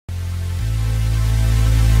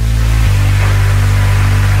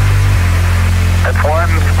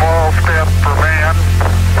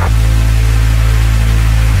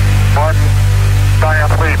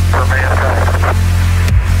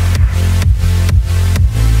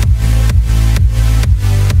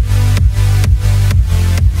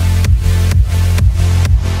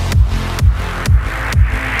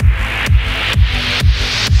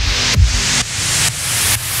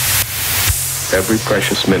every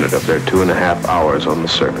precious minute of their 2.5 hours on the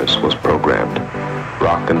surface was programmed.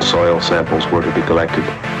 Rock and soil samples were to be collected,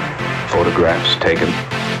 photographs taken,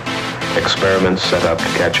 experiments set up to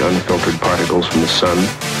catch unfiltered particles from the sun,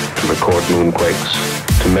 to record moonquakes,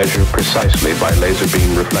 to measure precisely by laser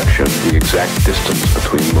beam reflection the exact distance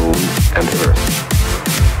between moon and Earth.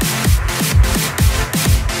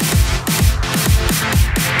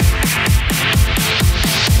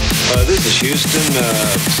 This is Houston.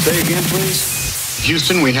 Say again, please.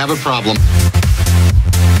 Houston, we have a problem.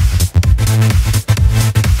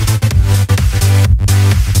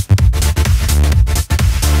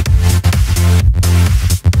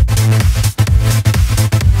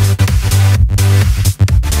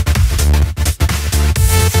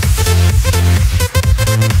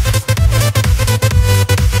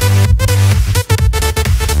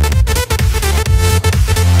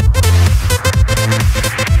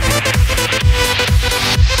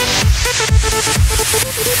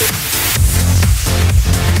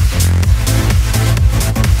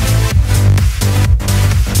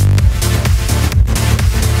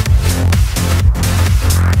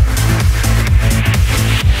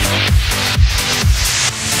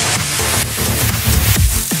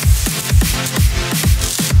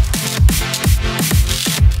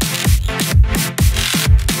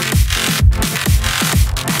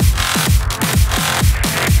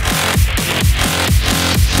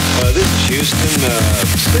 Houston,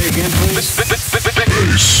 say again, please.